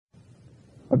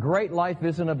A great life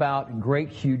isn't about great,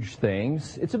 huge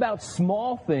things. It's about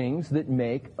small things that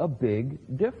make a big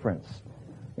difference.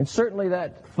 And certainly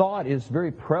that thought is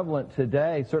very prevalent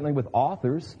today, certainly with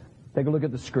authors. Take a look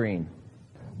at the screen.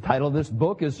 The title of this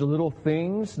book is The Little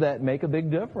Things That Make a Big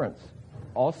Difference.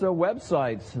 Also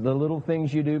websites, the little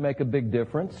things you do make a big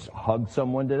difference. Hug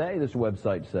someone today, this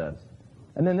website says.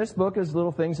 And then this book is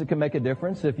little things that can make a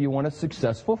difference if you want a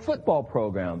successful football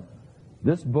program.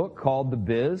 This book called The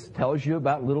Biz tells you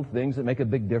about little things that make a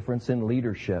big difference in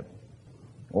leadership,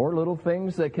 or little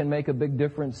things that can make a big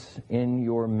difference in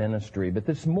your ministry. But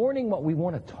this morning what we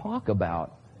want to talk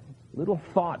about, little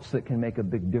thoughts that can make a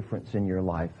big difference in your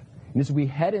life. And as we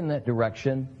head in that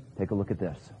direction, take a look at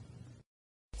this.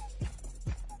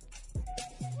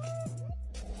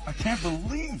 I can't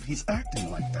believe he's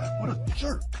acting like that. What a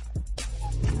jerk.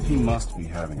 He must be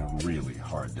having a really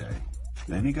hard day.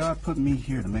 Maybe God put me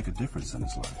here to make a difference in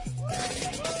his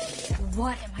life.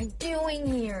 What am I doing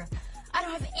here? I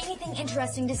don't have anything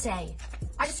interesting to say.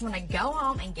 I just want to go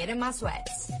home and get in my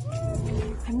sweats.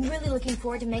 I'm really looking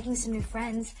forward to making some new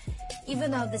friends. Even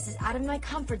though this is out of my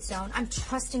comfort zone, I'm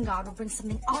trusting God will bring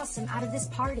something awesome out of this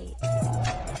party.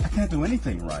 I can't do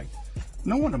anything right.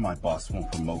 No wonder my boss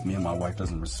won't promote me and my wife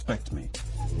doesn't respect me.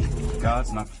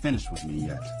 God's not finished with me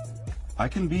yet. I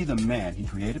can be the man he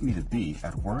created me to be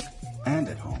at work and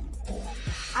at home.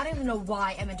 I don't even know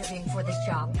why I'm interviewing for this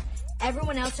job.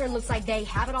 Everyone else here looks like they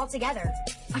have it all together.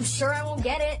 I'm sure I won't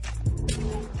get it.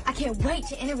 I can't wait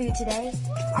to interview today.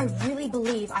 I really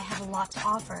believe I have a lot to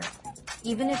offer.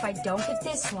 Even if I don't get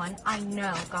this one, I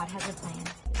know God has a plan.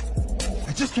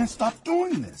 I just can't stop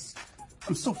doing this.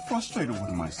 I'm so frustrated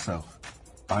with myself.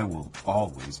 I will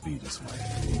always be this way.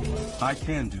 I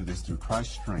can do this through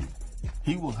Christ's strength.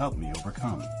 He will help me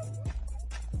overcome.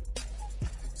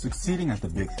 Succeeding at the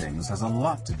big things has a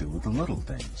lot to do with the little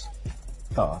things.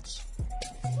 Thoughts?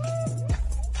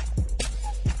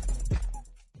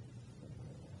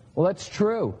 Well, that's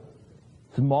true.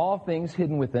 Small things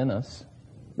hidden within us,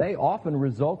 they often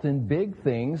result in big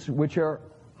things which are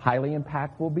highly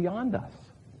impactful beyond us.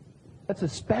 That's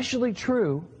especially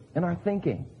true in our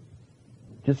thinking.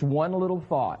 Just one little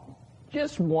thought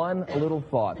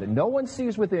that no one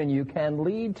sees within you can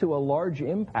lead to a large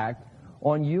impact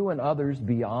on you and others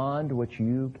beyond what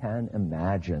you can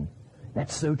imagine.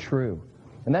 That's so true.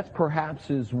 And that perhaps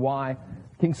is why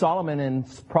King Solomon in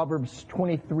Proverbs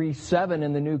 23:7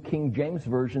 in the New King James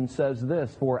Version says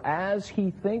this, "For as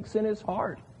he thinks in his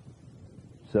heart,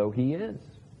 so he is."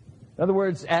 In other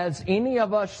words, as any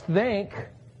of us think,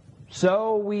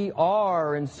 so we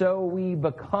are and so we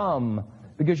become.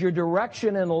 Because your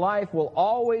direction in life will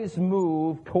always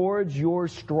move towards your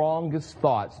strongest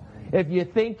thoughts. If you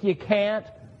think you can't,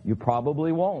 you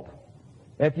probably won't.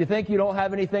 If you think you don't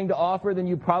have anything to offer, then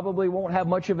you probably won't have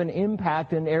much of an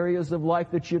impact in areas of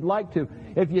life that you'd like to.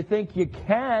 If you think you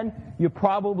can, you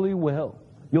probably will.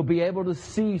 You'll be able to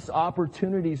seize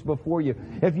opportunities before you.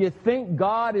 If you think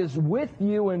God is with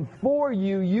you and for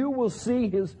you, you will see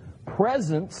His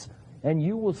presence and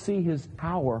you will see His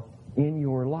power in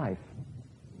your life.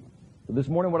 This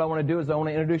morning what I want to do is I want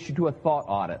to introduce you to a thought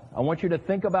audit. I want you to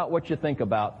think about what you think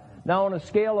about. Now on a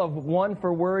scale of 1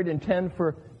 for worried and 10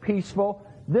 for peaceful,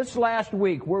 this last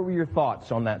week, where were your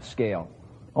thoughts on that scale?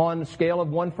 On the scale of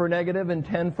 1 for negative and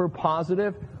 10 for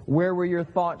positive, where were your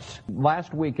thoughts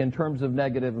last week in terms of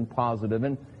negative and positive?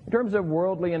 And in terms of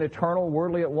worldly and eternal,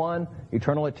 worldly at 1,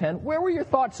 eternal at 10, where were your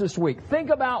thoughts this week? Think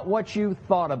about what you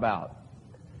thought about.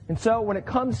 And so when it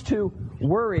comes to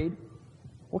worried,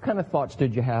 what kind of thoughts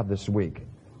did you have this week?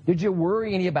 Did you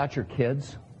worry any about your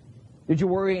kids? Did you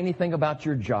worry anything about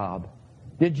your job?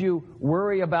 Did you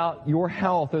worry about your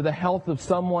health or the health of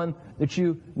someone that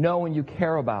you know and you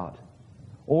care about?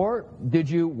 Or did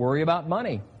you worry about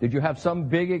money? Did you have some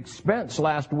big expense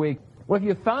last week? Well, if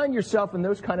you find yourself in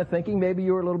those kind of thinking, maybe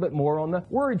you're a little bit more on the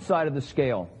worried side of the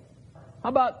scale. How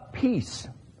about peace?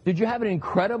 Did you have an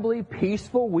incredibly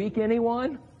peaceful week,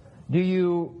 anyone? Do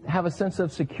you have a sense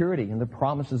of security in the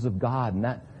promises of God, and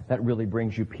that really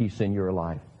brings you peace in your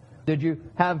life? Did you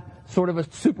have sort of a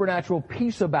supernatural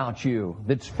peace about you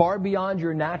that's far beyond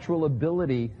your natural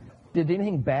ability? Did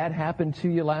anything bad happen to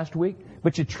you last week,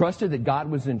 but you trusted that God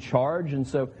was in charge, and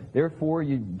so therefore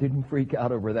you didn't freak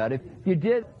out over that? If you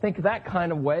did think that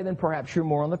kind of way, then perhaps you're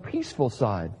more on the peaceful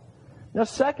side. Now,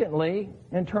 secondly,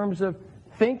 in terms of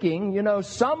thinking,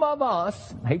 some of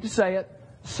us, I hate to say it,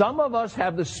 some of us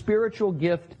have the spiritual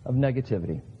gift of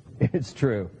negativity. It's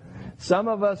true. Some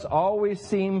of us always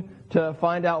seem to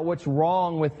find out what's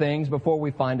wrong with things before we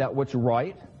find out what's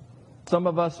right. Some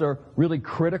of us are really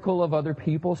critical of other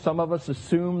people. Some of us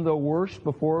assume the worst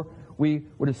before we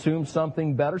would assume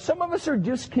something better. Some of us are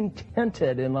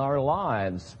discontented in our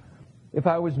lives. If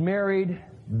I was married,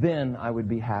 then I would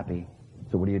be happy.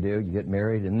 So what do? You get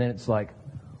married, and then it's like,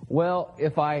 well,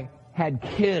 if I had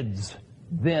kids,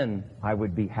 then I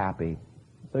would be happy.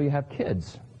 So you have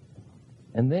kids.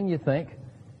 And then you think,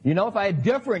 if I had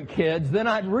different kids, then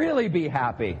I'd really be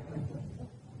happy.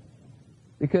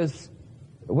 Because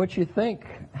what you think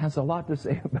has a lot to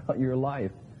say about your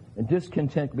life. And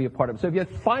discontent can be a part of it. So if you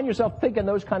find yourself thinking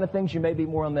those kind of things, you may be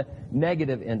more on the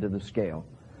negative end of the scale.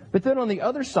 But then on the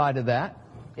other side of that,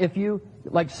 if you,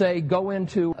 say, go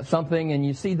into something and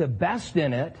you see the best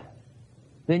in it,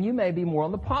 then you may be more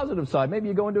on the positive side. Maybe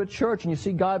you go into a church and you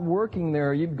see God working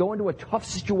there. You go into a tough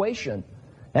situation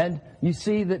and you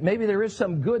see that maybe there is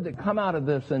some good that come out of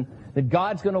this and that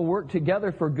God's going to work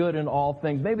together for good in all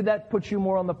things. Maybe that puts you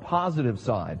more on the positive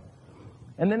side.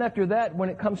 And then after that, when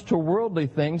it comes to worldly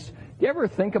things, do you ever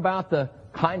think about the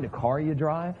kind of car you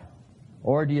drive?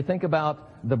 Or do you think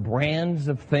about the brands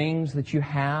of things that you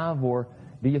have? Or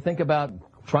do you think about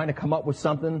trying to come up with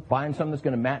something, find something that's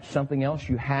going to match something else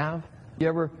you have? You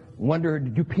ever wonder,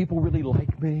 do people really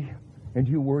like me? And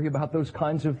do you worry about those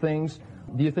kinds of things?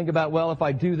 Do you think about, well, if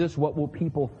I do this, what will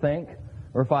people think?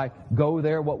 Or if I go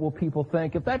there, what will people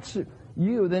think? If that's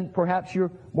you, then perhaps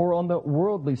you're more on the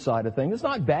worldly side of things. It's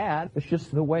not bad. It's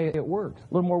just the way it works.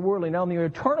 A little more worldly. Now, on the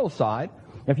eternal side,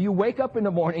 if you wake up in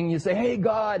the morning and you say, hey,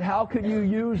 God, how could you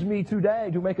use me today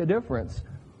to make a difference?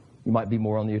 You might be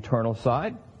more on the eternal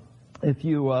side. If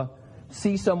you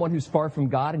see someone who's far from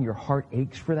God and your heart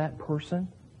aches for that person,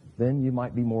 then you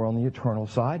might be more on the eternal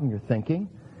side in your thinking.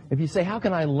 If you say, how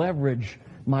can I leverage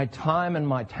my time and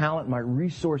my talent, my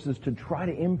resources to try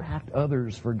to impact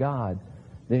others for God,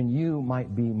 then you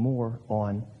might be more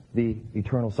on the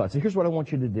eternal side. So here's what I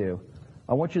want you to do.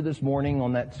 I want you this morning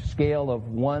on that scale of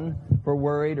 1 for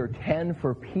worried or 10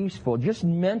 for peaceful, just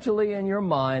mentally in your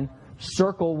mind,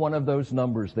 circle one of those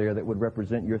numbers there that would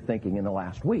represent your thinking in the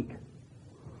last week.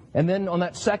 And then on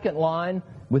that second line,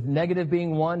 with negative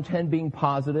being 1, 10 being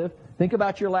positive, think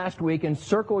about your last week and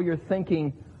circle your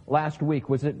thinking last week.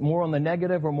 Was it more on the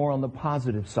negative or more on the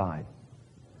positive side?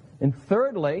 And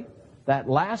thirdly, that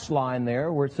last line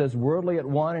there where it says worldly at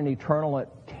 1 and eternal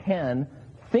at 10,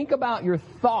 think about your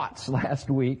thoughts last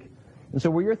week. And so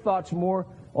were your thoughts more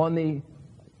on the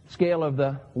scale of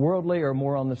the worldly or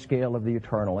more on the scale of the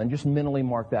eternal? And just mentally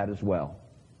mark that as well.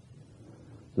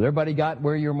 So everybody got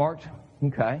where you're marked?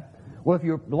 Okay. Well, if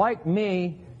you're like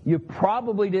me, you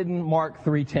probably didn't mark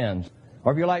 3 10s.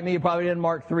 Or if you're like me, you probably didn't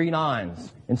mark 3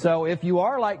 9s. And so if you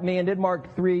are like me and did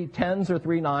mark 3 10s or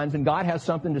 3 9s, and God has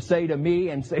something to say to me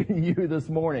and say to you this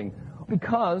morning,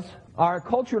 because our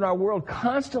culture and our world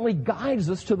constantly guides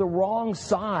us to the wrong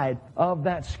side of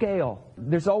that scale.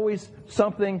 There's always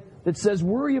something that says,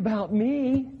 worry about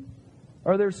me.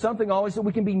 Or there's something always that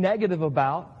we can be negative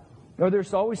about. Or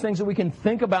there's always things that we can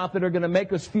think about that are going to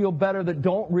make us feel better that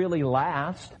don't really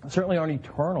last, certainly aren't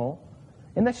eternal.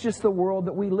 And that's just the world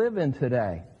that we live in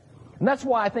today. And that's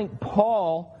why I think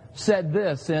Paul said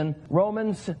this in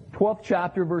Romans 12th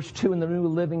chapter, verse 2 in the New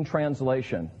Living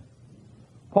Translation.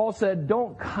 Paul said,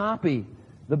 don't copy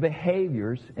the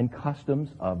behaviors and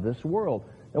customs of this world.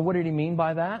 And what did he mean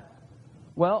by that?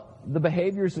 Well, the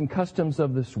behaviors and customs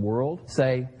of this world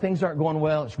say, things aren't going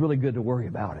well, it's really good to worry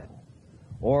about it.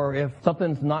 Or if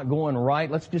something's not going right,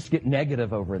 let's just get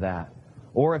negative over that.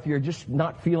 Or if you're just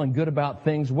not feeling good about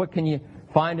things, what can you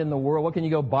find in the world? What can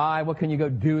you go buy? What can you go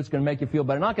do? It's going to make you feel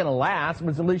better. Not going to last, but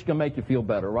it's at least going to make you feel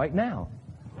better right now.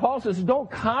 Paul says,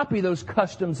 don't copy those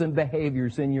customs and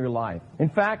behaviors in your life. In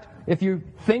fact, if you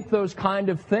think those kind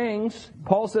of things,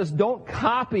 Paul says, don't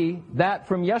copy that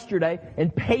from yesterday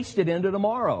and paste it into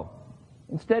tomorrow.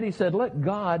 Instead, he said, let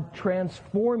God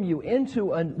transform you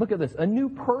into, look at this, a new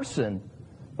person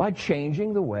by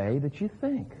changing the way that you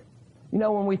think. You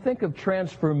know, when we think of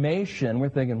transformation, we're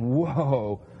thinking,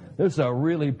 whoa, this is a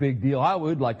really big deal. I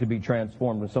would like to be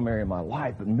transformed in some area of my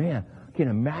life, but man, I can't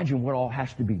imagine what all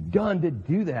has to be done to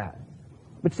do that.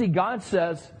 But see, God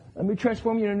says, let me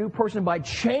transform you into a new person by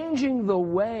changing the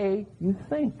way you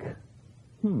think.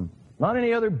 Not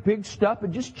any other big stuff,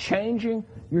 but just changing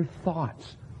your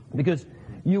thoughts. Because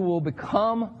you will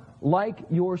become like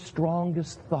your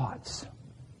strongest thoughts.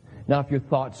 Now, if your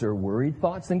thoughts are worried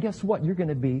thoughts, then guess what? You're going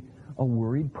to be a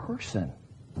worried person.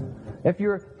 If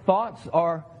your thoughts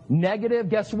are negative,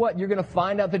 guess what? You're going to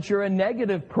find out that you're a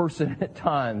negative person at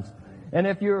times. And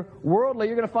if you're worldly,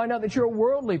 you're going to find out that you're a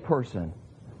worldly person.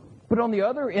 But on the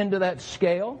other end of that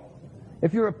scale,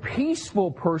 if you're a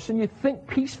peaceful person, you think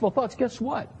peaceful thoughts, guess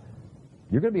what?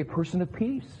 You're going to be a person of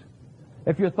peace.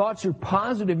 If your thoughts are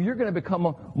positive, you're going to become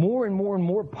a more and more and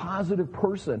more positive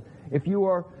person. If you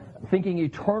are thinking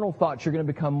eternal thoughts, you're going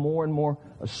to become more and more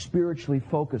a spiritually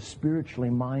focused, spiritually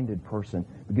minded person,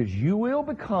 because you will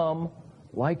become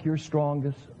like your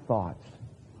strongest thoughts.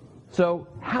 So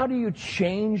how do you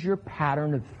change your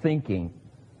pattern of thinking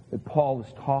that Paul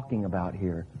is talking about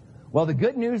here? Well, the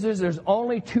good news is there's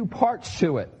only two parts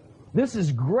to it. This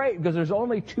is great because there's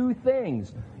only two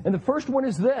things. And the first one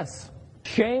is this: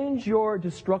 change your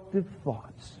destructive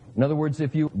thoughts. In other words,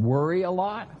 if you worry a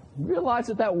lot, realize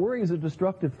that that worry is a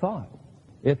destructive thought.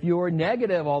 If you're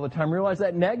negative all the time, realize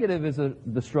that negative is a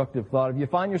destructive thought. If you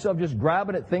find yourself just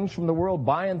grabbing at things from the world,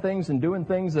 buying things and doing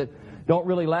things that don't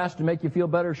really last to make you feel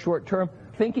better short term,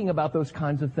 thinking about those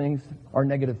kinds of things are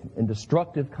negative and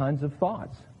destructive kinds of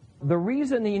thoughts. The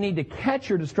reason that you need to catch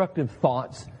your destructive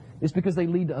thoughts is because they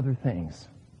lead to other things.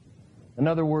 In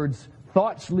other words,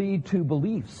 thoughts lead to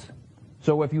beliefs.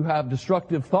 So if you have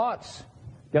destructive thoughts,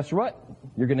 guess what?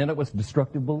 You're going to end up with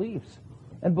destructive beliefs.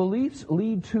 And beliefs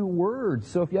lead to words.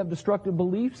 So if you have destructive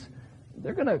beliefs,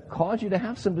 they're going to cause you to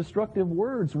have some destructive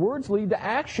words. Words lead to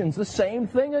actions. The same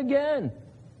thing again.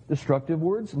 Destructive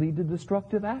words lead to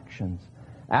destructive actions.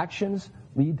 Actions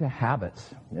lead to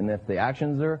habits. And if the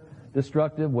actions are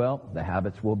destructive, well, the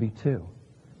habits will be too.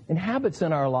 And habits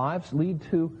in our lives lead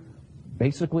to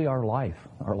basically our life.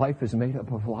 Our life is made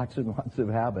up of lots and lots of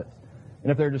habits.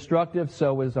 And if they're destructive,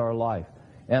 so is our life.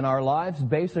 And our lives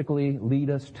basically lead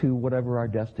us to whatever our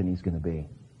destiny is going to be.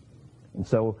 And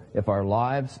so if our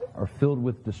lives are filled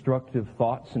with destructive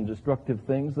thoughts and destructive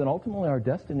things, then ultimately our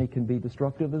destiny can be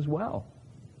destructive as well.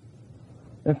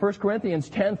 In 1 Corinthians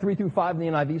 10, 3 through 5 in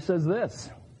the NIV says this: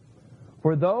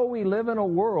 "For though we live in a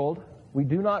world, we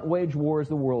do not wage war as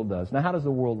the world does." Now, how does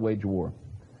the world wage war?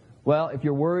 Well, if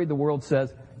you're worried, the world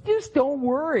says, just don't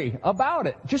worry about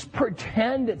it. Just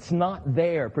pretend it's not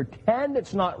there. Pretend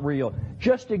it's not real.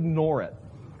 Just ignore it.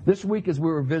 This week, as we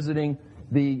were visiting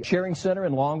the Sharing Center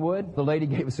in Longwood, the lady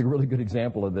gave us a really good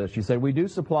example of this. She said, we do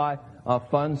supply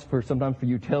funds for sometimes for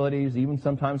utilities, even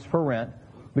sometimes for rent,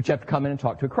 but you have to come in and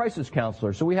talk to a crisis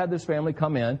counselor. So we had this family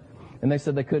come in, and they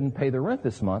said they couldn't pay their rent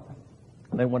this month,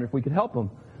 and they wondered if we could help them.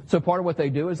 So part of what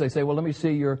they do is they say, well, let me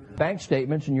see your bank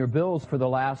statements and your bills for the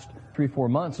last 3-4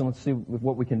 months, and let's see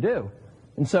what we can do.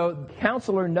 And so the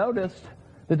counselor noticed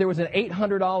that there was an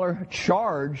 $800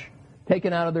 charge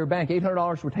taken out of their bank.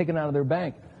 $800 were taken out of their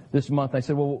bank this month. I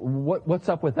said, well, what's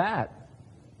up with that?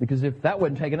 Because if that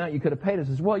wasn't taken out, you could have paid us.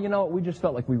 I said, well, you know, we just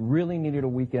felt like we really needed a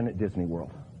weekend at Disney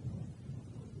World.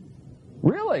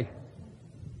 Really?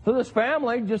 So this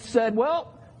family just said,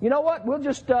 well, you know what? We'll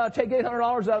just take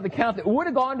 $800 out of the account that would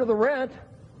have gone to the rent,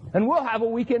 and we'll have a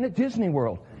weekend at Disney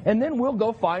World. And then we'll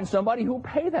go find somebody who will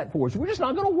pay that for us. We're just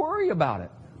not going to worry about it.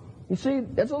 You see,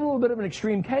 that's a little bit of an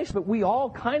extreme case, but we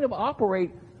all kind of operate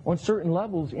on certain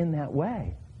levels in that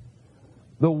way.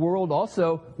 The world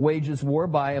also wages war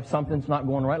by, if something's not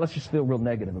going right, let's just feel real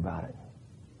negative about it.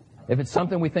 If it's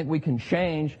something we think we can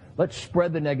change, let's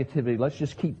spread the negativity. Let's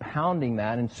just keep pounding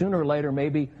that, and sooner or later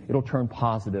maybe it'll turn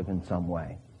positive in some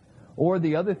way. Or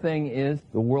the other thing is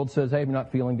the world says, hey, if you're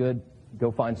not feeling good, go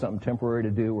find something temporary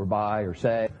to do or buy or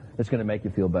say that's going to make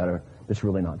you feel better. It's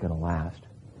really not going to last.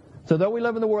 So though we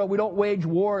live in the world, we don't wage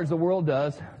war as the world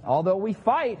does. Although we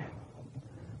fight,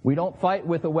 we don't fight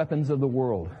with the weapons of the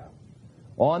world.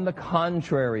 On the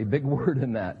contrary, big word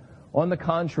in that. On the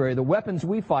contrary, the weapons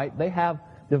we fight, they have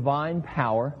divine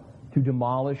power to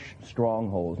demolish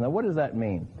strongholds. Now, what does that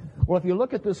mean? Well, if you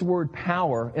look at this word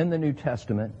power in the New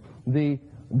Testament, the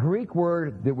Greek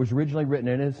word that was originally written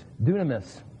in is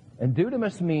dunamis. And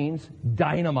dunamis means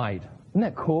dynamite. Isn't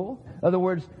that cool? In other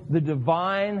words, the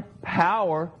divine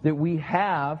power that we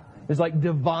have is like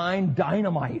divine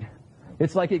dynamite.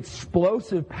 It's like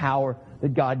explosive power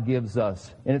that God gives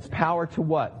us. And it's power to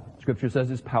what? Scripture says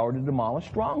it's power to demolish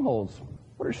strongholds.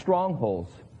 What are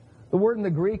strongholds? The word in the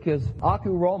Greek is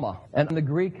akuroma. And the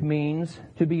Greek means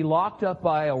to be locked up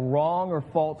by a wrong or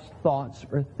false thoughts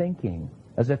or thinking.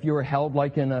 As if you were held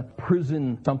like in a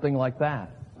prison, something like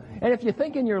that. And if you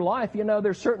think in your life, you know,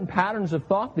 there's certain patterns of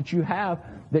thought that you have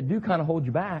that do kind of hold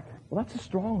you back. Well, that's a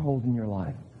stronghold in your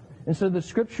life. And so the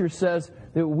Scripture says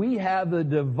that we have the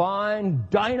divine,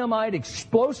 dynamite,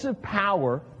 explosive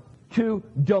power to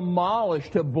demolish,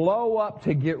 to blow up,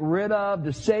 to get rid of,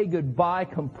 to say goodbye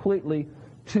completely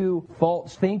to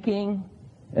false thinking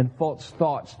and false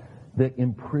thoughts that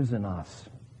imprison us.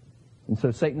 And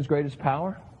so Satan's greatest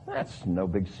power? That's no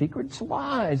big secret. It's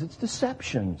lies. It's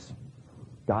deceptions.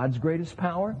 God's greatest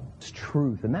power is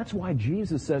truth. And that's why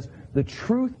Jesus says the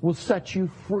truth will set you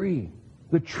free.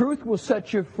 The truth will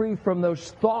set you free from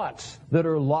those thoughts that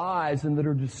are lies and that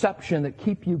are deception that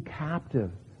keep you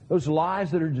captive. Those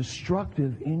lies that are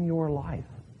destructive in your life.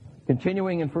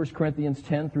 Continuing in 1 Corinthians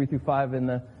 10, 3-5 in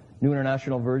the New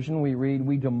International Version, we read,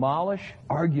 "We demolish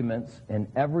arguments and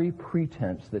every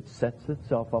pretense that sets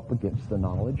itself up against the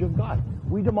knowledge of God."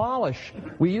 We demolish.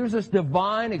 We use this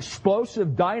divine,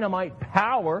 explosive dynamite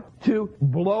power to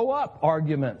blow up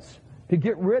arguments, to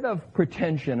get rid of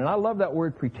pretension. And I love that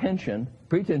word pretension.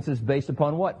 Pretense is based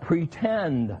upon what?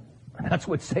 Pretend. That's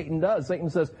what Satan does. Satan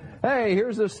says, hey,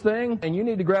 here's this thing, and you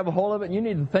need to grab a hold of it, and you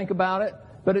need to think about it.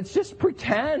 But it's just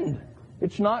pretend.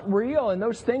 It's not real, and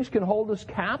those things can hold us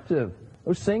captive.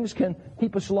 Those things can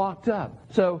keep us locked up.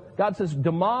 So God says,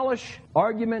 demolish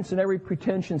arguments and every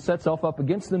pretension sets itself up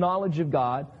against the knowledge of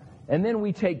God, and then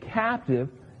we take captive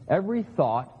every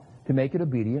thought to make it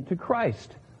obedient to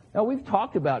Christ. Now, we've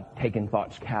talked about taking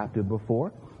thoughts captive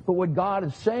before, but what God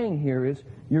is saying here is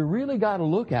you really got to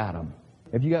look at them.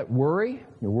 If you got worry,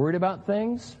 you're worried about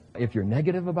things, if you're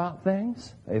negative about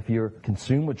things, if you're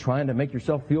consumed with trying to make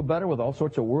yourself feel better with all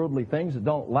sorts of worldly things that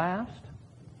don't last,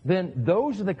 then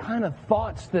those are the kind of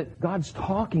thoughts that God's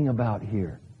talking about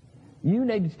here. You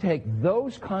need to take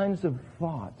those kinds of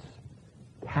thoughts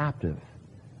captive.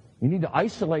 You need to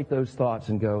isolate those thoughts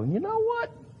and go, you know what?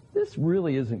 This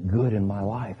really isn't good in my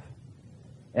life.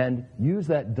 And use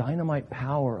that dynamite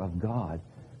power of God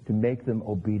to make them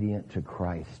obedient to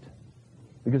Christ.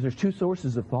 Because there's two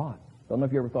sources of thought. I don't know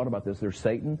if you ever thought about this. There's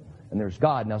Satan and there's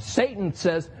God. Now, Satan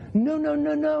says, no,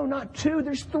 not two.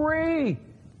 There's three.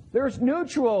 There's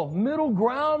neutral, middle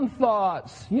ground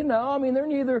thoughts. You know, I mean, they're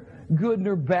neither good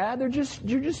nor bad. You're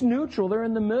just neutral. They're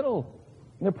in the middle.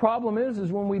 And the problem is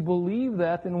when we believe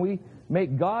that, then we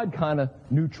make God kind of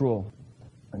neutral.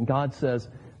 And God says,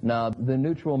 no, the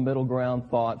neutral middle ground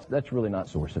thoughts, that's really not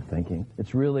source of thinking.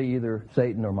 It's really either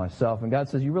Satan or myself. And God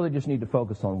says, you really just need to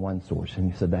focus on one source.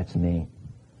 And He said, that's me.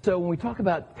 So when we talk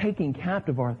about taking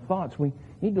captive our thoughts, we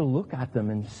need to look at them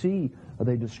and see, are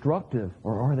they destructive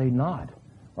or are they not?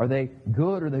 Are they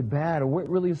good or are they bad? Or what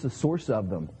really is the source of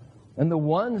them? And the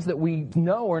ones that we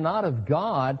know are not of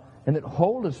God and that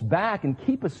hold us back and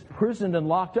keep us imprisoned and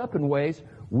locked up in ways,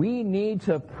 we need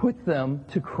to put them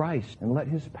to Christ and let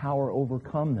His power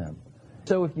overcome them.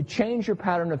 So if you change your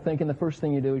pattern of thinking, the first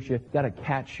thing you do is you got to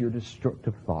catch your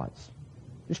destructive thoughts.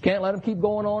 Just can't let them keep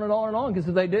going on and on and on, because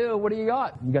if they do, what do you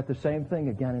got? You got the same thing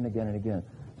again and again and again.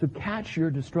 So catch your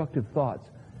destructive thoughts.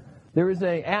 There is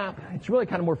an app, it's really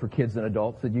kind of more for kids than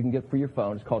adults, that you can get for your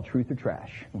phone. It's called Truth or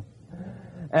Trash.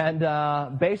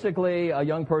 And basically, a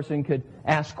young person could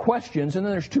ask questions, and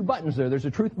then there's two buttons there. There's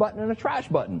a truth button and a trash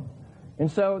button. And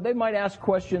so they might ask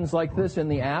questions like this in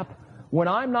the app. When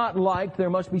I'm not liked, there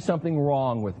must be something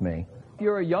wrong with me. If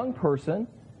you're a young person,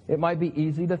 it might be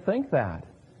easy to think that.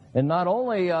 And not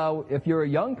only if you're a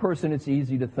young person, it's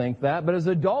easy to think that, but as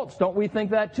adults, don't we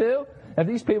think that too? If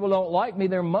these people don't like me,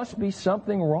 there must be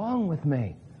something wrong with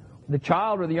me. The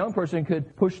child or the young person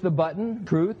could push the button,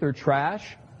 truth or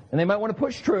trash, and they might want to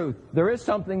push truth. There is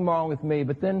something wrong with me,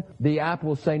 but then the app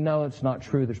will say, no, it's not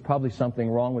true. There's probably something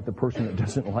wrong with the person that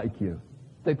doesn't like you.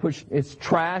 They push it's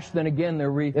trash, then again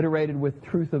they're reiterated with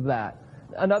truth of that.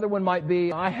 Another one might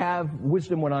be, I have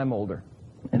wisdom when I'm older.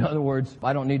 In other words,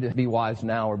 I don't need to be wise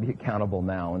now or be accountable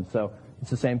now. And so it's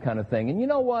the same kind of thing. And you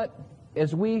know what?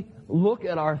 As we look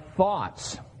at our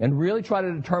thoughts and really try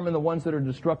to determine the ones that are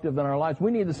destructive in our lives,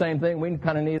 we need the same thing. We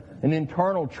kind of need an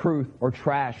internal truth or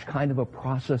trash kind of a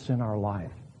process in our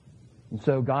life. And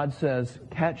so God says,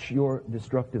 catch your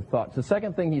destructive thoughts. The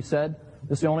second thing He said,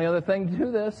 this is the only other thing to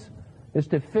do this, is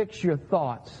to fix your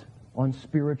thoughts on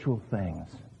spiritual things.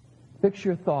 Fix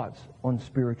your thoughts on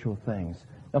spiritual things.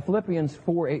 Now, Philippians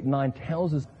 4, 8, and 9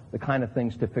 tells us the kind of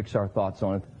things to fix our thoughts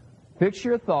on. Fix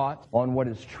your thoughts on what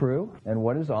is true and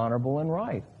what is honorable and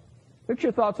right. Fix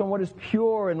your thoughts on what is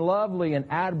pure and lovely and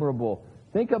admirable.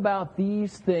 Think about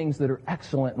these things that are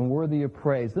excellent and worthy of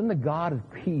praise. Then the God of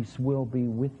peace will be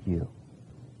with you.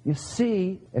 You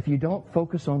see, if you don't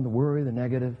focus on the worry, the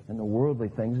negative, and the worldly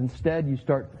things, instead you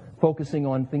start focusing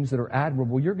on things that are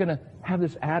admirable, you're going to have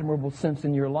this admirable sense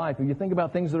in your life. If you think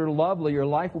about things that are lovely, your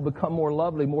life will become more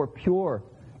lovely, more pure.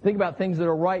 Think about things that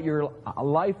are right, your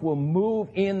life will move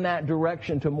in that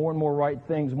direction to more and more right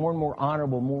things, more and more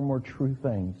honorable, more and more true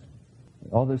things.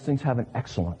 All those things have an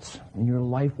excellence, and your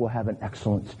life will have an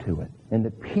excellence to it. And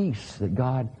the peace that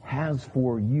God has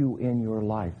for you in your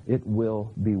life, it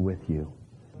will be with you.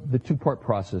 The two-part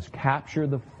process, capture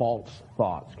the false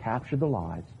thoughts, capture the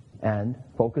lies, and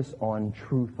focus on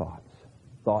true thoughts,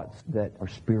 thoughts that are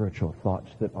spiritual, thoughts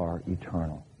that are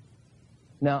eternal.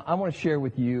 Now, I want to share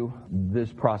with you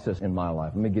this process in my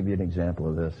life. Let me give you an example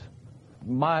of this.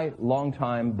 My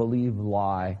longtime believed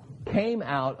lie came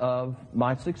out of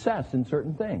my success in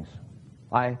certain things.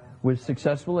 I was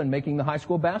successful in making the high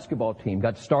school basketball team.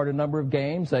 Got to start a number of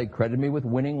games. They credited me with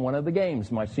winning one of the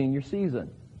games my senior season.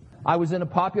 I was in a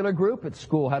popular group at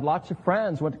school, had lots of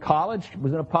friends, went to college,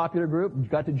 was in a popular group,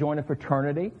 got to join a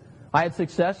fraternity. I had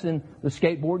success in the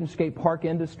skateboard and skate park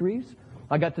industries.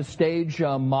 I got to stage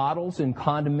models in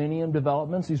condominium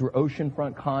developments. These were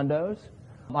oceanfront condos.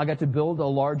 I got to build a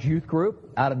large youth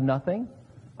group out of nothing,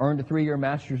 earned a 3-year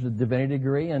Master's of Divinity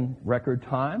degree in record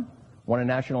time, won a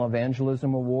National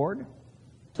Evangelism Award.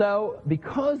 So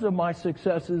because of my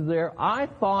successes there, I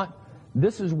thought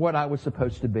this is what I was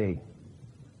supposed to be.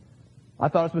 I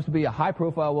thought I was supposed to be a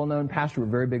high-profile, well-known pastor of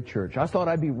a very big church. I thought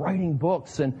I'd be writing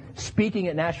books and speaking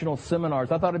at national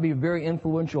seminars. I thought I'd be a very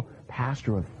influential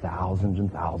pastor of thousands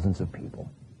and thousands of people.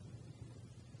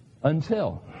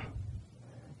 Until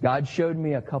God showed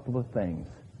me a couple of things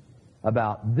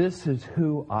about this is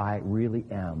who I really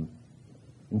am.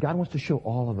 And God wants to show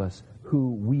all of us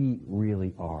who we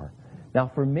really are. Now,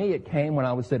 for me, it came when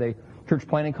I was at a church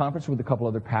planning conference with a couple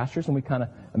other pastors, and we kind of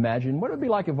imagined what it would be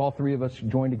like if all three of us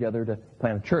joined together to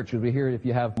plant a church. Because we hear if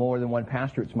you have more than one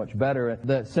pastor, it's much better.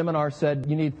 The seminar said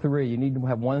you need 3. You need to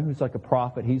have one who's like a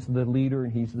prophet. He's the leader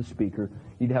and he's the speaker.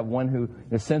 You need to have one who,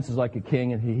 in a sense, is like a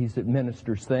king and he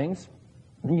administers things.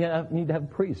 And you need to have a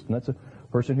priest, and that's a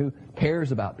person who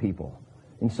cares about people.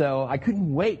 And so I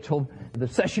couldn't wait till the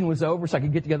session was over so I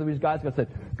could get together with these guys. I said,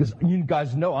 because you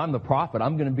guys know I'm the prophet.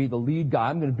 I'm going to be the lead guy.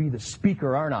 I'm going to be the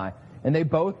speaker, aren't I? And they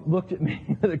both looked at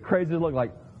me with a crazy look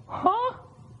like, huh?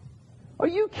 Are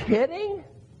you kidding?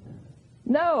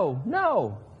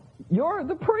 No. You're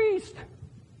the priest.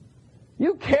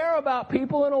 You care about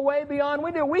people in a way beyond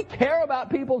we do. We care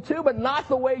about people too, but not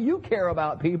the way you care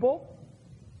about people.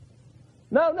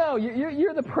 No,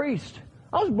 you're the priest.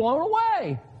 I was blown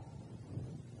away.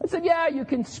 I said, yeah, you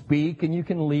can speak and you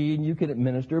can lead and you can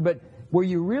administer, but where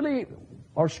you really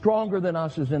are stronger than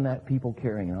us is in that people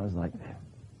caring. And I was like,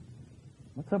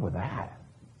 what's up with that?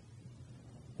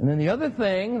 And then the other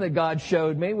thing that God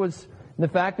showed me was the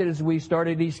fact that as we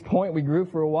started East Point, we grew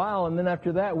for a while, and then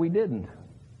after that, we didn't.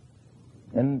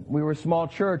 And we were a small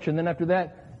church, and then after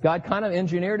that, God kind of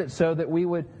engineered it so that we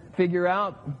would figure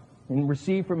out and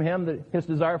receive from Him His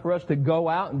desire for us to go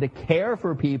out and to care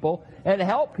for people and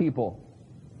help people.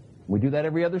 We do that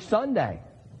every other Sunday.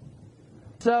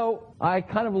 So I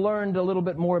kind of learned a little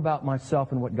bit more about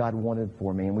myself and what God wanted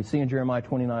for me. And we see in Jeremiah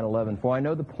 29:11, "For I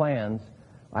know the plans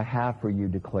I have for you,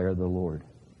 declare the Lord."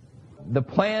 The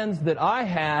plans that I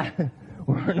had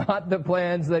were not the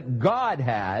plans that God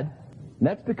had. And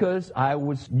that's because I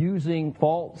was using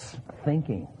false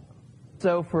thinking.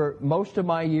 So for most of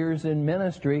my years in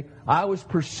ministry, I was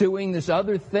pursuing this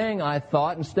other thing, I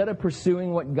thought, instead of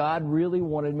pursuing what God really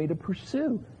wanted me to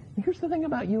pursue. And here's the thing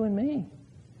about you and me.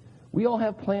 We all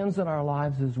have plans in our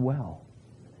lives as well.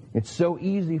 It's so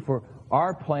easy for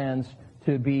our plans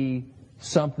to be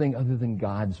something other than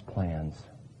God's plans.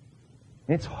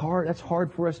 It's hard. That's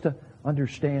hard for us to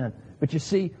understand. But you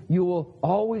see, you will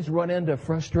always run into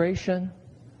frustration,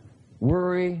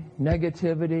 worry,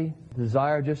 negativity,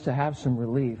 desire just to have some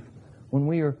relief when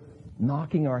we are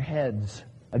knocking our heads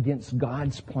against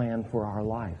God's plan for our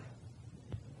life.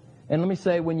 And let me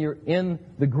say, when you're in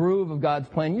the groove of God's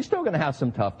plan, you're still going to have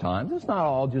some tough times. It's not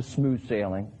all just smooth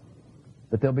sailing,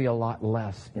 but they'll be a lot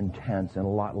less intense and a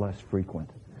lot less frequent.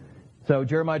 So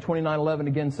Jeremiah 29:11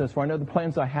 again says, "For I know the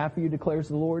plans I have for you, declares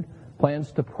the Lord,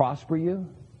 plans to prosper you."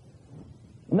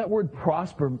 And that word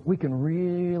prosper, we can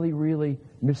really, really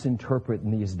misinterpret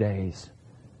in these days.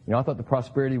 You know, I thought the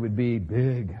prosperity would be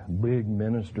big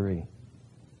ministry,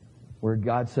 where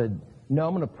God said, no,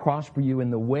 I'm going to prosper you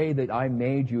in the way that I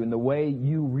made you, in the way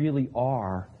you really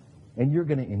are, and you're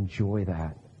going to enjoy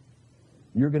that.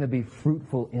 You're going to be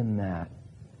fruitful in that.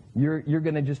 You're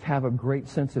going to just have a great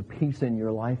sense of peace in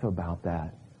your life about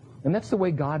that. And that's the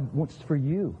way God wants for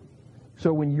you.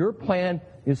 So when your plan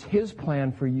is His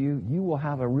plan for you, you will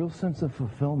have a real sense of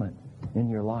fulfillment in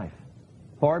your life,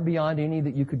 far beyond any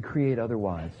that you could create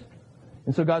otherwise.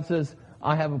 And so God says,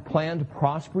 I have a plan to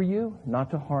prosper you, not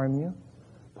to harm you.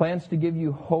 Plans to give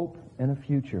you hope and a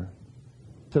future.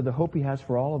 So the hope He has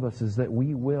for all of us is that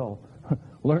we will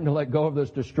learn to let go of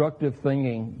this destructive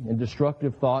thinking and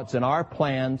destructive thoughts and our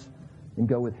plans and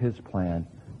go with His plan.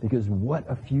 Because what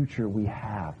a future we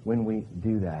have when we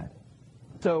do that.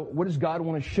 So what does God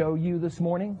want to show you this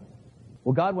morning?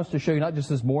 Well, God wants to show you not just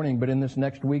this morning, but in this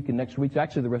next week and next week,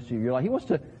 actually the rest of your life. He wants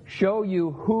to show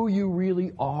you who you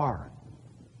really are.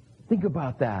 Think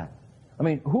about that. I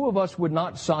mean, who of us would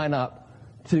not sign up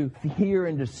to hear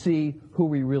and to see who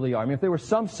we really are? I mean, if there was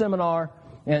some seminar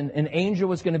and an angel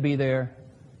was going to be there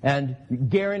and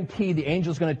guarantee the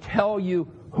angel's going to tell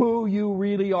you who you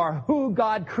really are, who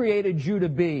God created you to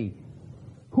be.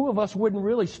 Who of us wouldn't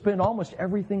really spend almost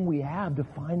everything we have to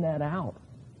find that out?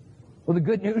 Well, the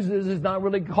good news is it's not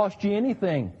really cost you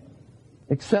anything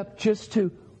except just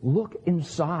to look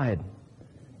inside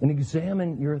and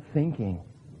examine your thinking.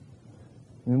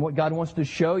 And what God wants to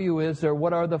show you is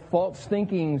what are the false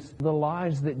thinkings, the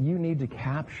lies that you need to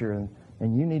capture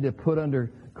and you need to put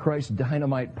under Christ's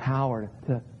dynamite power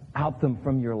to out them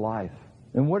from your life.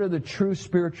 And what are the true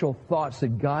spiritual thoughts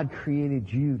that God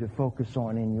created you to focus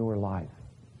on in your life?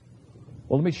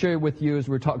 Well, let me share with you as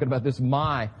we're talking about this,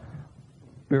 my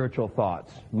spiritual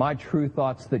thoughts, my true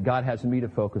thoughts that God has me to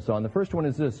focus on. The first one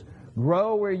is this: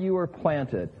 grow where you are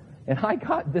planted. And I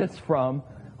got this from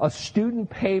a student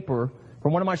paper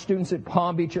from one of my students at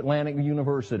Palm Beach Atlantic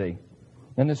University.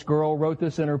 And this girl wrote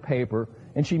this in her paper,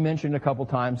 and she mentioned a couple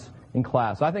times in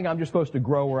class. I think I'm just supposed to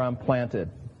grow where I'm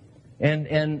planted.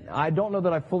 And I don't know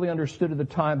that I fully understood at the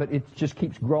time, but it just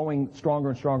keeps growing stronger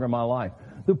and stronger in my life.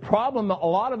 The problem that a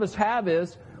lot of us have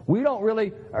is we don't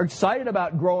really are excited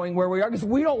about growing where we are because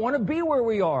we don't want to be where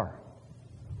we are.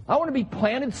 I want to be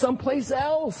planted someplace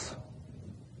else.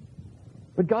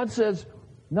 But God says,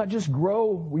 not just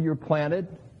grow where you're planted,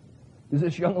 as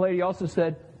this young lady also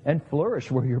said, and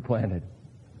flourish where you're planted.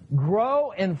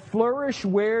 Grow and flourish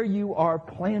where you are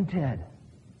planted.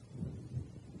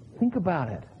 Think about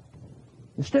it.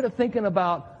 Instead of thinking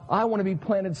about, I want to be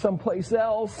planted someplace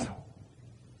else,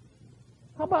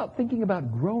 how about thinking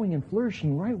about growing and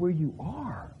flourishing right where you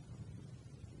are?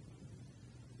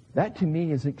 That to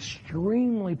me is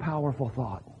extremely powerful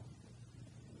thought.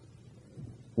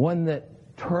 One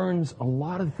that turns a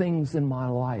lot of things in my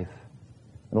life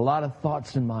and a lot of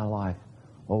thoughts in my life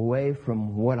away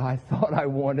from what I thought I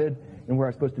wanted and where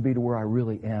I'm supposed to be to where I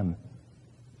really am.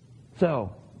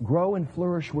 So, grow and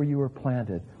flourish where you are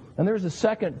planted. And there's a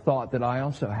second thought that I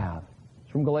also have.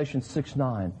 It's from Galatians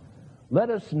 6:9. Let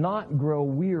us not grow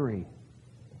weary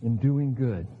in doing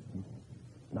good.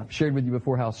 And I've shared with you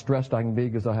before how stressed I can be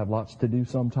because I have lots to do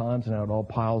sometimes and how it all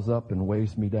piles up and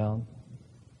weighs me down.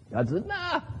 God said,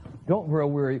 don't grow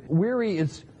weary. Weary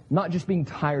is not just being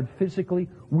tired physically.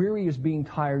 Weary is being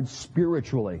tired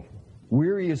spiritually.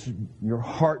 Weary is your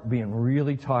heart being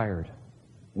really tired.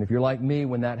 And if you're like me,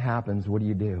 when that happens, what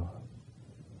do?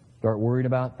 Start worrying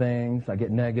about things. I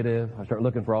get negative. I start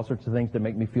looking for all sorts of things to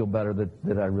make me feel better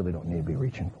that I really don't need to be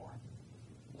reaching for.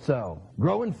 So,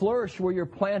 grow and flourish where you're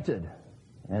planted.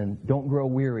 And don't grow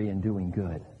weary in doing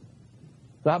good.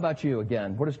 So how about you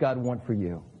again? What does God want for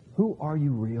you? Who are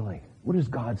you really? What does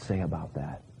God say about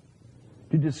that?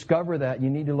 To discover that,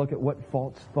 you need to look at what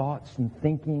false thoughts and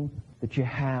thinking that you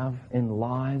have and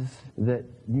lies that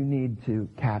you need to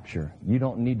capture. You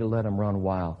don't need to let them run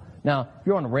wild. Now, if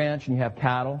you're on a ranch and you have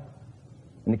cattle,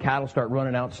 and the cattle start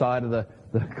running outside of the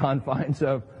confines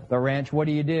of the ranch, what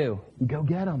do? You go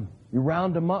get them. You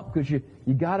round them up because you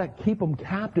got to keep them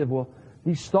captive. Well,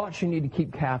 these thoughts you need to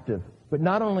keep captive. But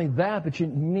not only that, but you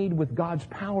need, with God's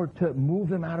power, to move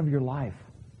them out of your life.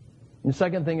 And the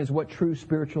second thing is, what true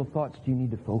spiritual thoughts do you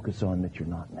need to focus on that you're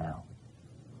not now?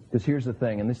 Because here's the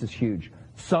thing, and this is huge.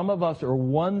 Some of us are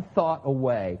one thought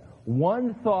away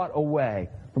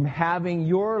from having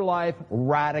your life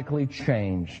radically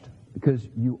changed. Because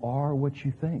you are what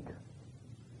you think.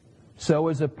 So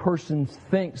as a person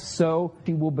thinks, so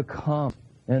he will become.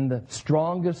 And the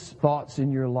strongest thoughts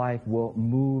in your life will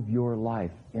move your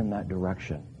life in that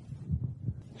direction.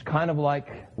 It's kind of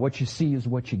like what you see is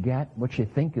what you get. What you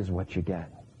think is what you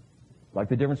get. Like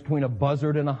the difference between a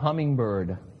buzzard and a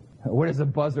hummingbird. What is a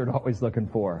buzzard always looking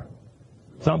for?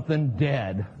 Something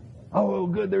dead. Oh,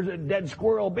 good, there's a dead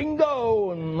squirrel.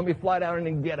 Bingo! And let me fly down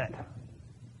and get it.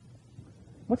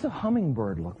 What's a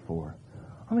hummingbird look for?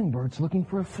 Hummingbird's looking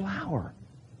for a flower.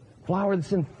 Flower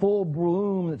that's in full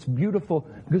bloom, that's beautiful,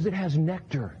 because it has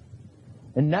nectar.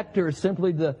 And nectar is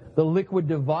simply the liquid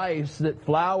device that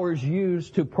flowers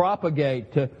use to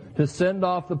propagate, to send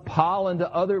off the pollen to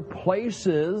other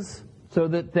places so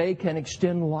that they can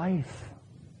extend life.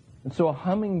 And so a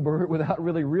hummingbird, without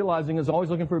really realizing, is always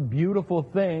looking for beautiful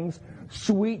things,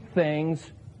 sweet things,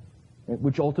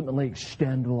 which ultimately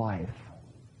extend life.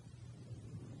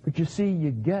 But you see,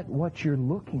 you get what you're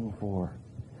looking for.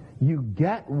 You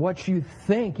get what you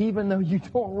think, even though you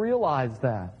don't realize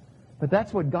that. But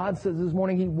that's what God says this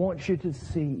morning He wants you to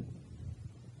see.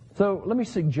 So let me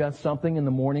suggest something in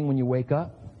the morning when you wake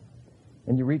up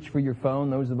and you reach for your phone,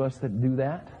 those of us that do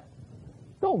that.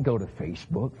 Don't go to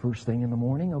Facebook first thing in the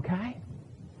morning, okay?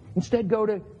 Instead, go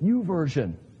to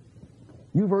YouVersion.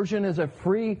 YouVersion is a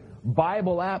free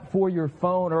Bible app for your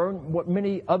phone or what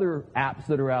many other apps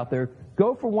that are out there.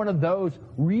 Go for one of those.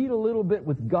 Read a little bit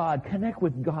with God. Connect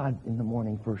with God in the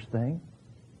morning first thing.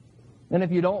 And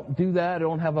if you don't do that,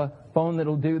 don't have a phone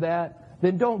that'll do that,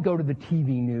 then don't go to the TV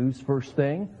news first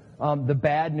thing. The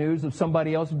bad news of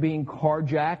somebody else being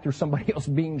carjacked or somebody else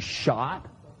being shot.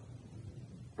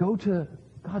 Go to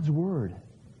God's Word.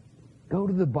 Go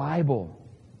to the Bible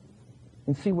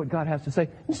and see what God has to say.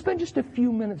 And spend just a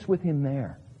few minutes with Him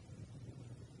there.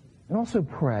 And also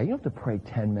pray. You don't have to pray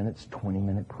 10 minutes,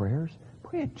 20-minute prayers.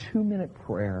 Pray a 2-minute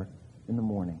prayer in the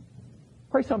morning.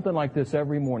 Pray something like this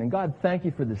every morning. God, thank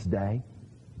you for this day.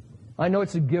 I know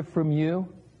it's a gift from you.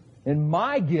 And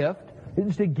my gift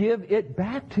is to give it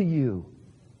back to you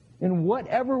in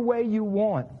whatever way you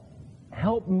want.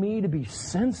 Help me to be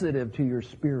sensitive to your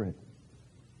Spirit.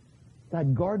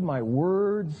 God, guard my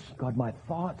words, guard my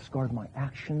thoughts, guard my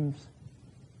actions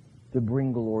to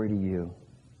bring glory to you.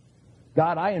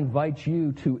 God, I invite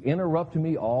you to interrupt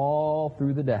me all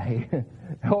through the day.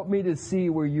 Help me to see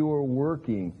where you are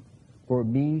working for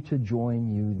me to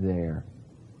join you there.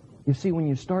 You see, when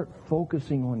you start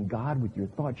focusing on God with your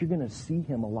thoughts, you're going to see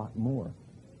Him a lot more.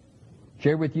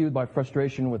 Share with you my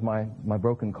frustration with my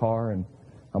broken car and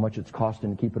how much it's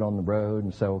costing to keep it on the road.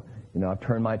 And so, I've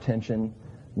turned my attention,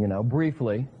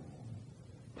 briefly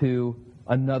to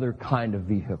another kind of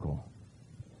vehicle.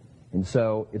 And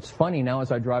so it's funny now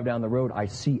as I drive down the road, I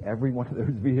see every one of those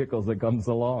vehicles that comes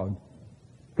along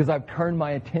because I've turned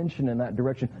my attention in that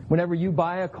direction. Whenever you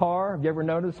buy a car, have you ever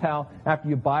noticed how after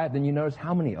you buy it, then you notice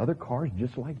how many other cars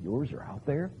just like yours are out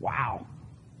there? Wow.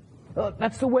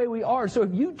 That's the way we are. So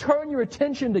if you turn your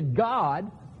attention to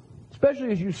God,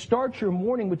 especially as you start your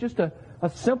morning with just a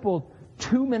simple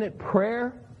 2-minute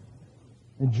prayer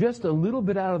and just a little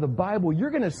bit out of the Bible,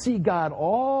 you're going to see God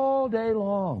all day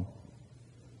long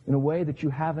in a way that you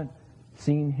haven't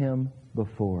seen Him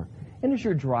before. And as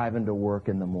you're driving to work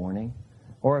in the morning,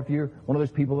 or if you're one of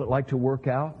those people that like to work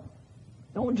out,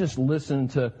 don't just listen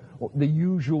to the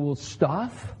usual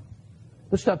stuff,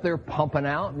 the stuff they're pumping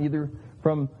out, either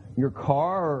from your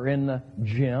car or in the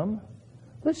gym.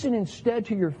 Listen instead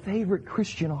to your favorite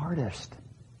Christian artist.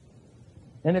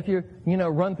 And if you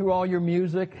run through all your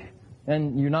music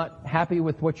and you're not happy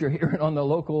with what you're hearing on the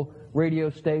local radio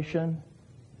station,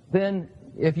 then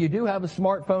if you do have a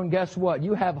smartphone, guess what?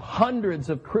 You have hundreds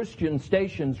of Christian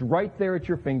stations right there at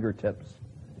your fingertips.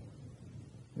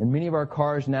 And many of our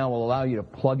cars now will allow you to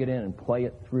plug it in and play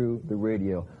it through the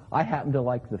radio. I happen to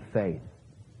like the Faith.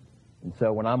 And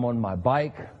so when I'm on my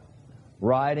bike,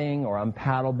 riding, or I'm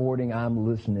paddleboarding, I'm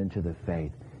listening to the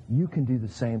Faith. You can do the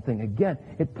same thing. Again,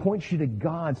 it points you to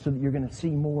God so that you're going to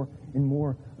see more and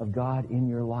more of God in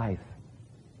your life.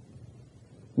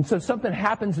 And so something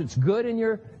happens that's good in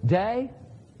your day,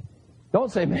 don't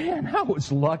say, man, I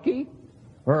was lucky.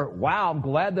 Or, wow, I'm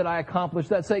glad that I accomplished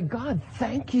that. Say, God,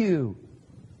 thank you.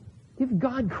 Give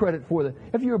God credit for that.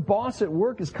 If your boss at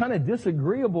work is kind of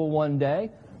disagreeable one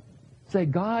day, say,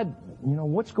 God,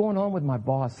 what's going on with my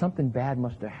boss? Something bad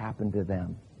must have happened to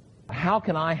them. How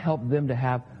can I help them to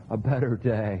have a better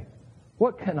day?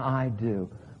 What can I do?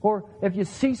 Or if you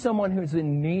see someone who's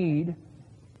in need,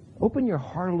 open your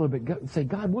heart a little bit. Say,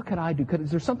 God, what could I do?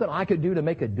 Is there something I could do to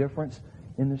make a difference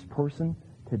in this person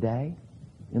today,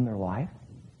 in their life?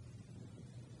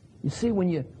 You see, when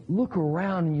you look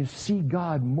around and you see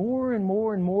God more and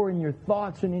more and more in your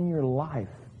thoughts and in your life,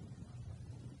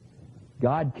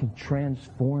 God can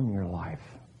transform your life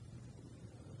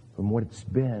from what it's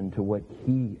been to what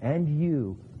He and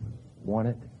you want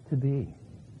it to be.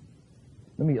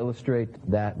 Let me illustrate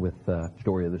that with the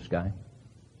story of this guy.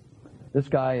 This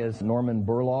guy is Norman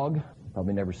Borlaug.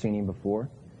 Probably never seen him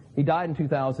before. He died in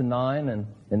 2009, and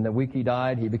in the week he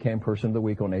died, he became Person of the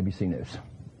Week on ABC News.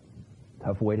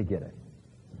 Tough way to get it.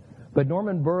 But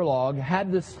Norman Borlaug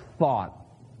had this thought.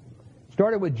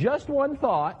 Started with just one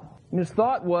thought, and his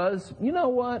thought was, you know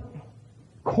what?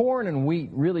 Corn and wheat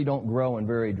really don't grow in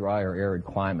very dry or arid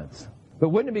climates. But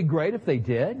wouldn't it be great if they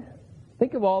did?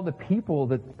 Think of all the people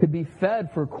that could be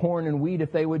fed for corn and wheat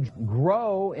if they would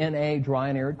grow in a dry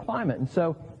and arid climate. And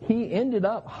so he ended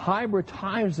up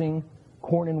hybridizing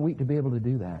corn and wheat to be able to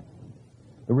do that.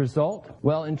 The result?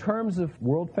 Well, in terms of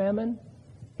world famine,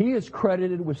 he is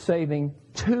credited with saving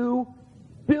 2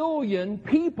 billion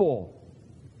people.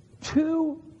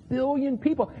 2 billion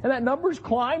people. And that number's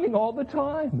climbing all the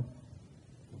time.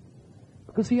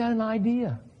 Because he had an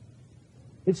idea.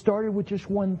 It started with just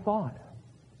one thought.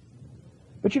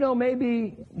 But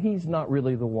maybe he's not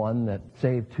really the one that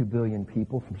saved 2 billion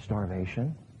people from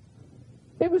starvation.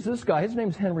 It was this guy. His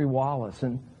name's Henry Wallace.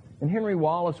 And Henry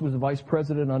Wallace was the vice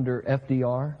president under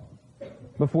FDR.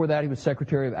 Before that, he was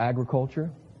Secretary of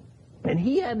Agriculture. And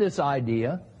he had this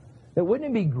idea that wouldn't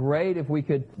it be great if we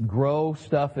could grow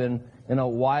stuff in a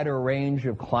wider range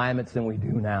of climates than we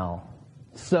do now?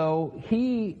 So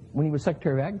he, when he was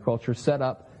Secretary of Agriculture, set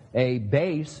up a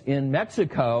base in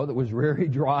Mexico that was very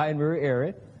dry and very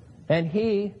arid, and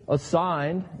he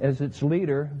assigned as its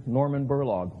leader Norman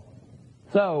Borlaug.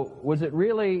 So was it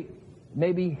really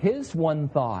maybe his one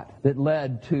thought that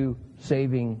led to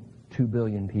saving 2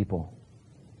 billion people?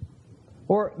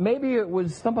 Or maybe it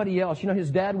was somebody else. You know,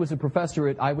 his dad was a professor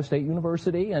at Iowa State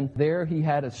University, and there he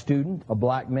had a student, a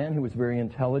black man who was very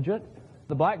intelligent.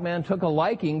 The black man took a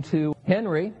liking to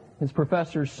Henry, his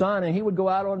professor's son, and he would go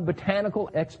out on botanical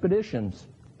expeditions.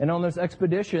 And on those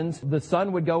expeditions, the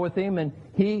son would go with him, and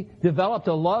he developed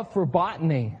a love for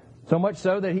botany, so much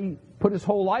so that he put his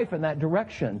whole life in that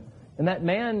direction. And that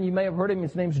man, you may have heard him,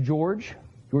 his name's George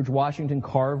Washington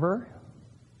Carver.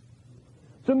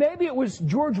 So maybe it was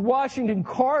George Washington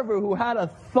Carver who had a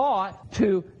thought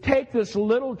to take this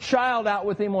little child out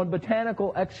with him on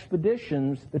botanical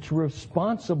expeditions that's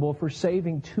responsible for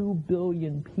saving 2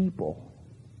 billion people.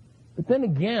 But then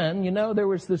again, you know, there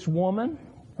was this woman.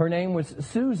 Her name was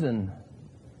Susan.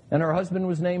 And her husband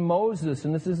was named Moses.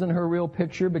 And this isn't her real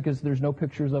picture because there's no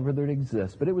pictures of her that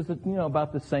exist. But it was,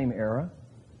 about the same era.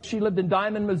 She lived in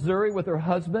Diamond, Missouri with her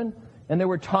husband. And there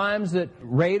were times that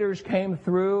raiders came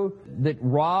through that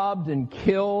robbed and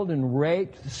killed and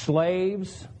raped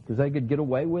slaves because they could get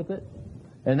away with it.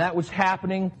 And that was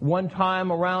happening one time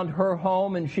around her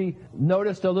home, and she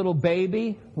noticed a little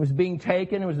baby was being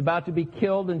taken and was about to be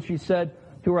killed, and she said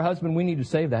to her husband, "We need to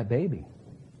save that baby."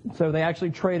 So they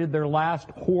actually traded their last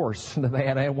horse that they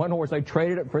had. They had one horse. They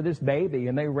traded it for this baby,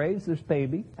 and they raised this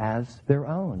baby as their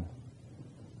own.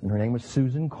 And her name was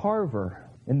Susan Carver.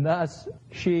 And thus,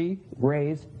 she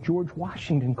raised George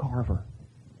Washington Carver.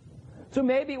 So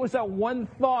maybe it was that one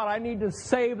thought, I need to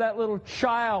save that little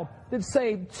child, that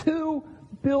saved 2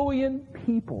 billion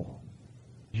people.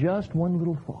 Just one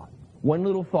little thought. One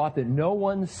little thought that no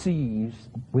one sees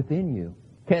within you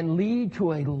can lead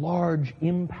to a large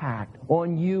impact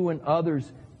on you and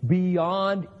others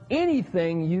beyond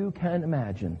anything you can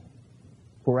imagine.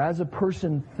 For as a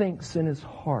person thinks in his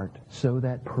heart, so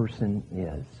that person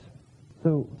is.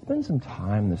 So spend some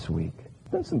time this week.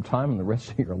 Spend some time in the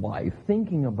rest of your life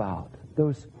thinking about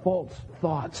those false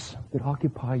thoughts that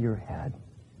occupy your head.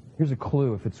 Here's a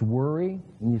clue. If it's worry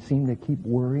and you seem to keep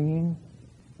worrying,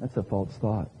 that's a false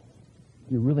thought.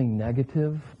 If you're really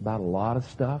negative about a lot of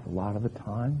stuff, a lot of the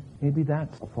time, maybe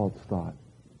that's a false thought.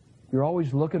 If you're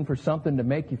always looking for something to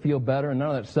make you feel better and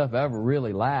none of that stuff ever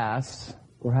really lasts,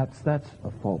 perhaps that's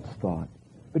a false thought.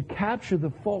 But capture the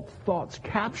false thoughts,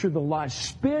 capture the lies,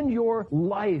 spend your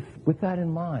life with that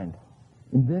in mind,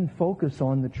 and then focus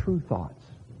on the true thoughts.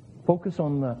 Focus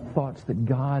on the thoughts that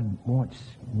God wants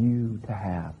you to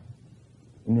have.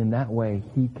 And in that way,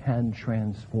 He can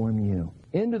transform you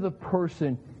into the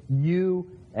person you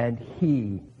and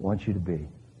He wants you to be.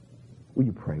 Will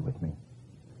you pray with me?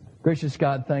 Gracious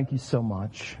God, thank you so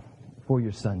much for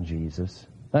your Son, Jesus.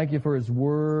 Thank you for His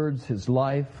words, His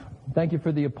life. Thank you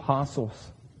for the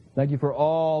apostles. Thank you for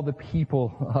all the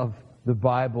people of the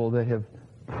Bible that have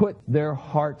put their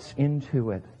hearts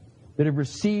into it, that have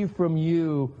received from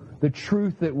you the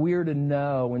truth that we're to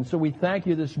know. And so we thank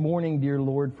you this morning, dear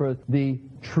Lord, for the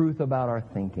truth about our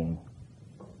thinking.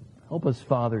 Help us,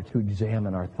 Father, to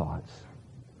examine our thoughts.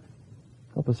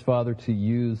 Help us, Father, to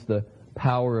use the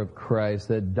power of Christ,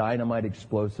 that dynamite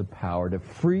explosive power, to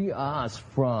free us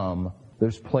from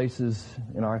those places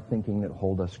in our thinking that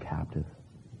hold us captive.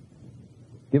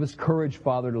 Give us courage,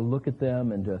 Father, to look at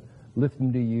them and to lift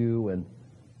them to you. And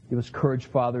give us courage,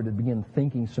 Father, to begin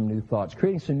thinking some new thoughts,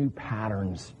 creating some new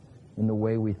patterns in the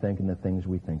way we think and the things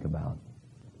we think about.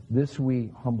 This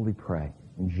we humbly pray.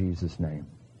 In Jesus' name,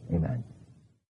 amen.